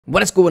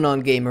What is going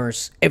on,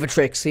 gamers?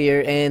 Aevatrex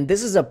here, and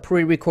this is a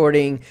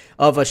pre-recording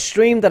of a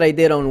stream that I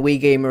did on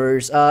Wii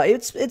Gamers.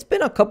 It's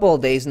been a couple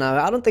of days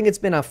now. I don't think it's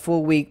been a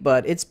full week,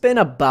 but it's been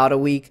about a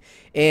week,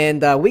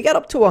 and we got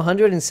up to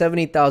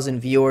 170,000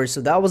 viewers, so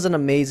that was an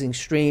amazing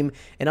stream,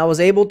 and I was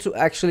able to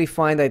actually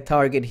find a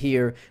target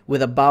here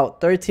with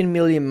about 13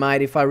 million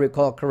might, if I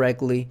recall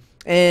correctly.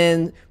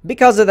 And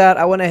because of that,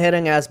 I went ahead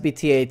and asked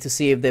BTA to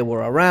see if they were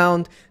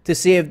around, to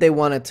see if they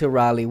wanted to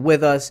rally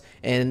with us,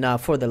 and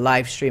for the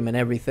live stream and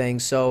everything.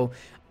 So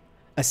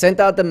I sent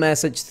out the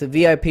message to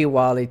VIP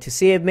Wally to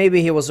see if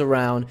maybe he was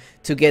around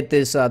to get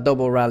this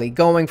double rally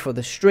going for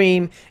the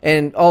stream.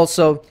 And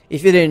also,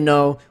 if you didn't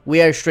know,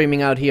 we are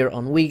streaming out here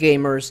on Wii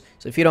Gamers.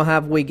 So if you don't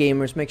have Wii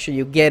Gamers, make sure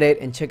you get it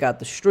and check out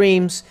the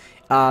streams.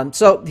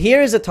 So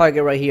here is a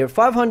target right here,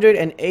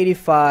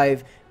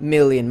 585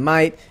 million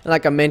might, and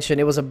like I mentioned,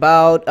 it was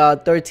about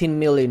 13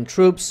 million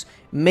troops,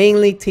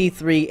 mainly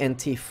T3 and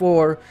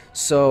T4.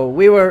 So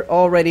we were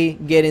already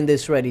getting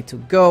this ready to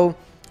go,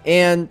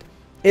 and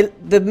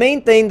the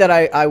main thing that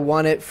I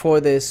wanted for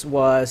this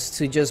was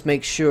to just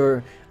make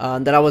sure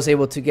that I was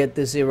able to get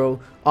the zero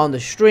on the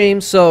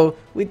stream. So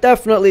we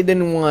definitely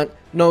didn't want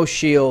no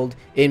shield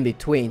in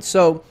between.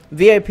 So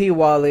VIP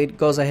Wallet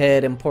goes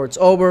ahead and ports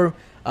over,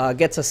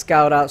 gets a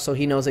scout out so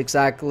he knows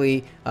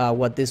exactly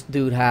what this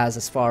dude has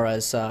as far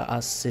as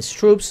his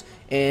troops.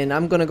 And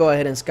I'm gonna go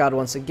ahead and scout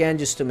once again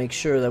just to make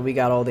sure that we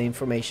got all the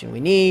information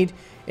we need.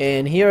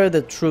 And here are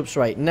the troops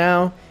right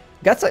now.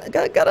 Got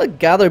a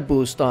gather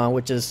boost on,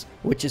 which is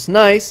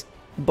nice.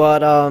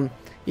 But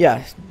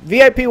yeah,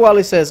 VIP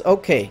Wally says,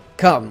 okay,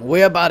 come,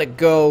 we're about to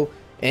go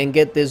and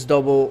get this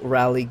double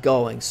rally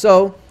going.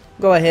 So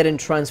go ahead and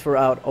transfer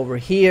out over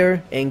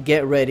here and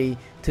get ready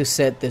to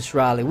set this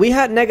rally. We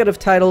had negative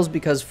titles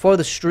because for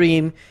the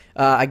stream,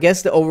 I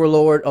guess the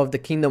Overlord of the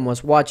Kingdom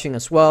was watching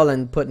as well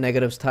and put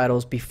negative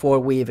titles before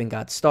we even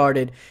got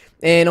started.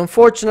 And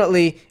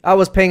unfortunately, I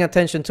was paying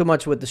attention too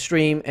much with the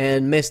stream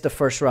and missed the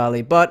first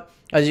rally. But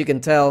as you can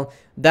tell,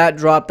 that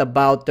dropped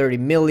about 30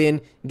 million,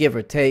 give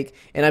or take.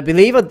 And I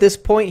believe at this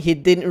point, he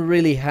didn't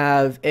really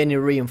have any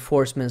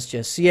reinforcements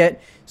just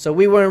yet. So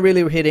we weren't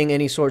really hitting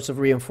any sorts of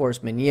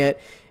reinforcement yet.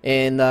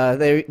 And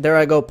there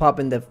I go,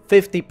 popping the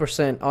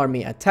 50%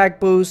 army attack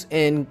boost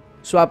and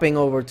swapping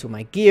over to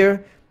my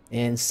gear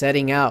and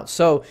setting out.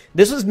 So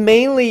this was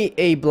mainly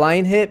a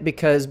blind hit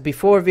because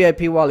before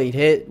VIP Wally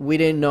hit, we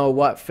didn't know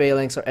what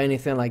phalanx or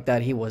anything like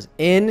that he was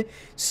in.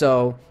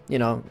 So, you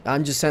know,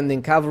 I'm just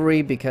sending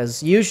cavalry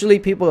because usually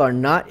people are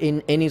not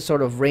in any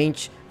sort of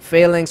range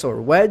phalanx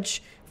or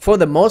wedge for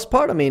the most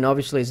part. I mean,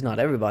 obviously it's not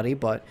everybody,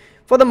 but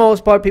for the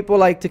most part, people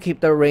like to keep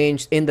their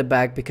range in the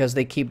back because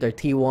they keep their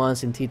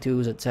T1s and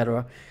T2s,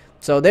 etc.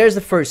 So there's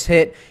the first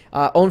hit.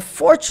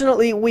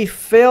 Unfortunately, we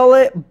fail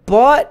it,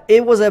 but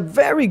it was a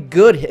very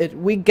good hit.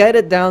 We get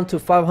it down to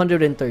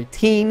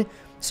 513.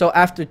 So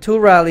after two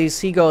rallies,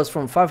 he goes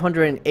from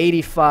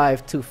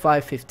 585 to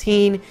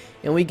 515,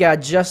 and we got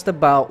just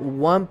about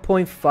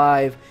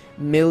 1.5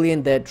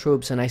 million dead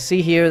troops. And I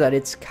see here that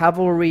it's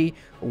cavalry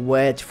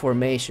wedge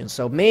formation.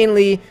 So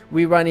mainly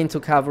we run into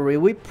cavalry.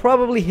 We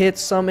probably hit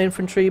some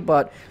infantry,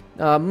 but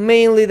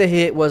mainly the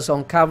hit was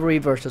on cavalry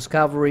versus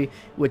cavalry,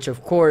 which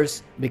of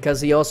course, because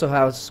he also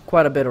has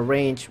quite a bit of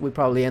range, we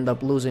probably end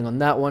up losing on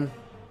that one.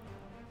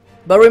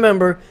 But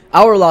remember,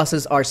 our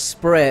losses are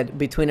spread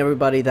between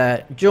everybody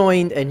that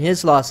joined, and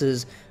his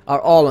losses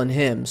are all on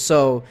him.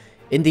 So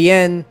in the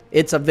end,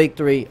 it's a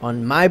victory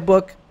on my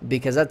book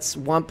because that's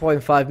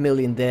 1.5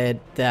 million dead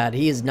that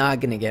he is not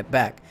going to get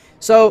back.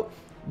 So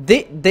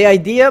the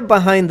idea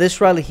behind this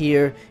rally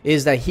here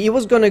is that he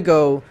was going to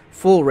go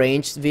full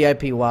range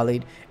VIP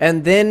Walid,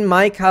 and then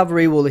my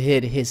cavalry will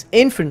hit his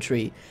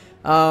infantry.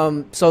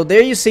 So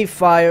there you see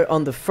fire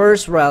on the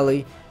first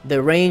rally. The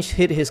range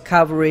hit his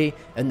cavalry,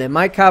 and then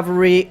my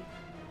cavalry,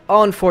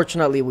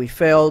 unfortunately, we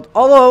failed.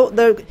 Although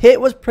the hit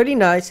was pretty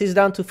nice, he's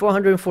down to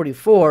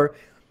 444.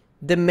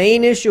 The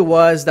main issue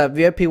was that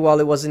VIP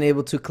Wally wasn't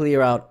able to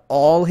clear out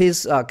all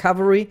his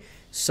cavalry.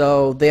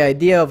 So the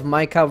idea of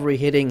my cavalry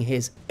hitting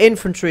his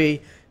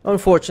infantry,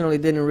 unfortunately,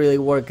 didn't really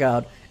work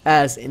out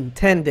as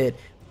intended.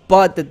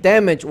 But the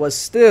damage was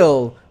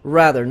still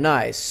rather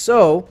nice.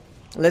 So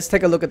let's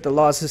take a look at the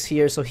losses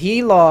here. So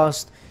he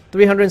lost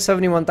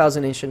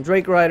 371,000 ancient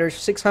Drake riders,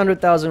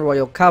 600,000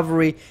 royal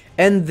cavalry,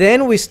 and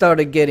then we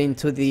started getting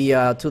to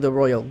the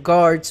royal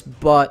guards.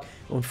 But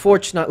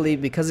unfortunately,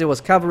 because it was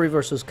cavalry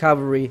versus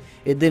cavalry,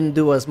 it didn't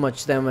do as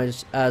much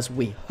damage as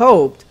we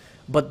hoped.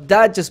 But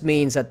that just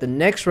means that the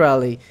next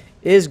rally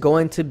is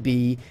going to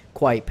be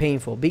quite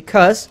painful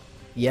because,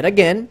 yet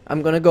again,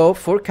 I'm going to go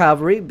for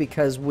cavalry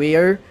because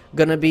we're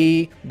going to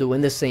be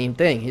doing the same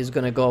thing. He's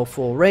going to go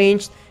full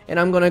ranged, and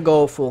I'm going to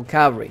go full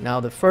cavalry.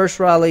 Now, the first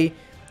rally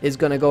is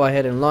going to go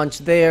ahead and launch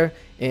there,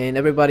 and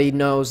everybody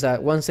knows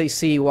that once they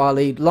see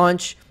Wally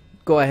launch,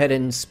 go ahead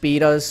and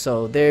speed us.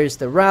 So there's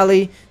the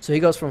rally. So he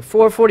goes from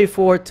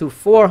 444 to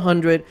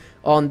 400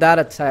 on that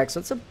attack. So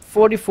it's a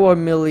 44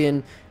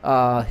 million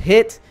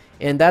hit.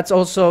 And that's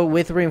also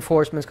with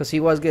reinforcements because he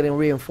was getting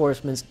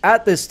reinforcements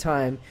at this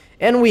time.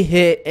 and we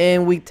hit,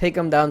 and we take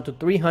him down to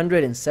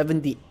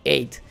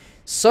 378.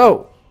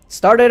 So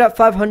started at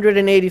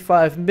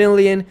 585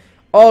 million,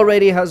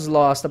 already has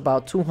lost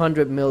about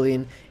 200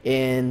 million,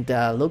 and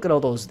look at all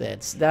those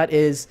deaths. That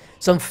is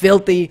some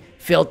filthy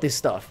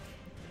stuff.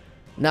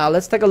 Now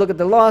let's take a look at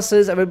the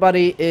losses.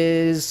 Everybody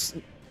is,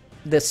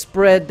 the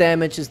spread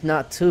damage is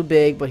not too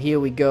big, but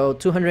here we go.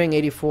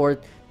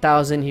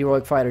 284,000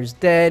 heroic fighters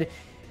dead.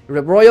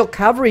 The Royal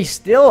Cavalry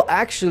still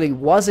actually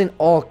wasn't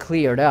all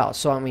cleared out.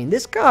 So I mean,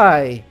 this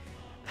guy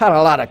had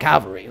a lot of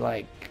cavalry.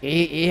 Like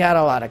he had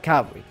a lot of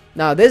cavalry.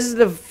 Now this is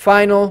the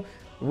final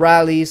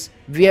rallies.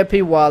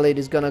 VIP Wallet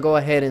is gonna go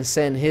ahead and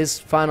send his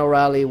final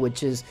rally,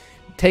 which is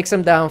takes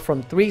him down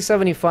from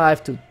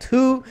 375 to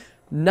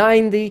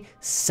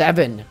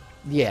 297.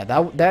 Yeah,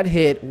 that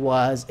hit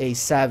was a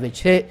savage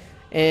hit,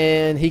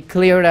 and he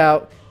cleared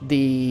out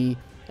the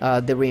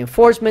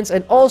reinforcements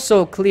and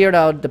also cleared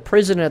out the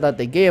prisoner that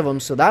they gave him,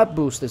 so that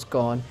boost is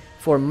gone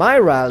for my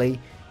rally,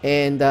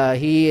 and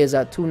he is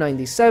at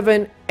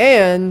 297,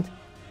 and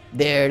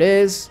there it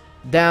is,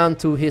 down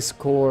to his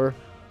core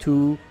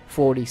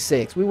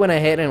 246. We went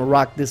ahead and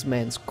rocked this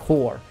man's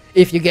core,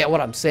 if you get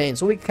what I'm saying.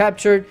 So we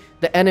captured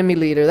the enemy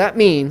leader. That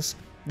means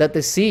that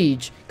the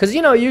siege, because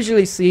you know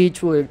usually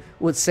siege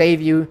would save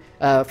you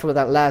for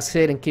that last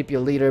hit and keep your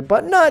leader,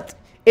 but not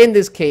in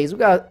this case. We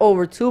got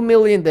over 2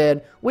 million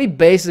dead. We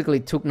basically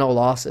took no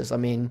losses. I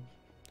mean,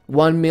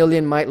 1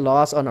 million might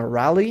loss on a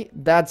rally,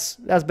 that's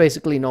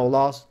basically no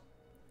loss.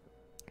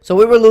 So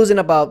we were losing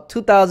about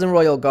 2,000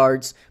 royal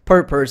guards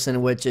per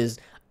person, which is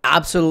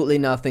absolutely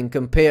nothing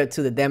compared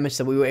to the damage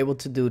that we were able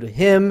to do to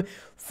him.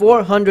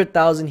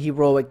 400,000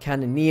 heroic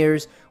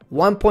cannoneers,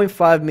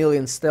 1.5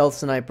 million stealth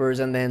snipers,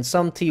 and then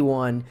some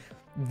T1.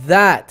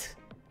 That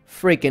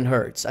freaking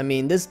hurts. I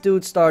mean, this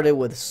dude started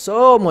with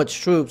so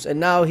much troops, and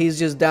now he's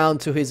just down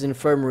to his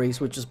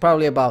infirmaries, which is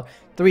probably about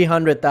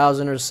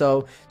 300,000 or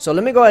so. So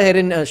let me go ahead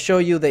and show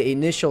you the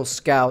initial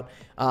scout.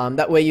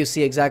 That way you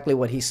see exactly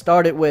what he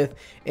started with.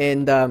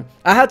 And I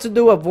had to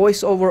do a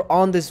voiceover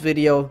on this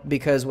video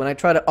because when I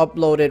try to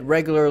upload it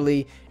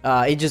regularly,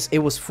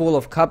 it was full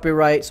of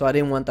copyright, so I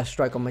didn't want that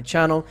strike on my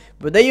channel.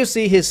 But there you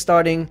see his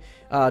starting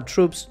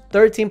troops,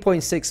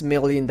 13.6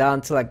 million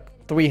down to like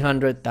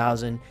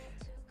 300,000.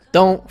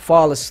 Don't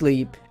fall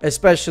asleep,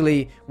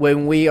 especially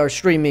when we are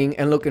streaming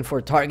and looking for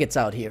targets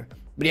out here.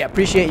 But yeah,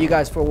 appreciate you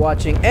guys for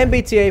watching, and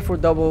BTA for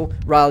double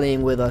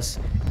rallying with us,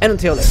 and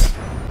until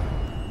then.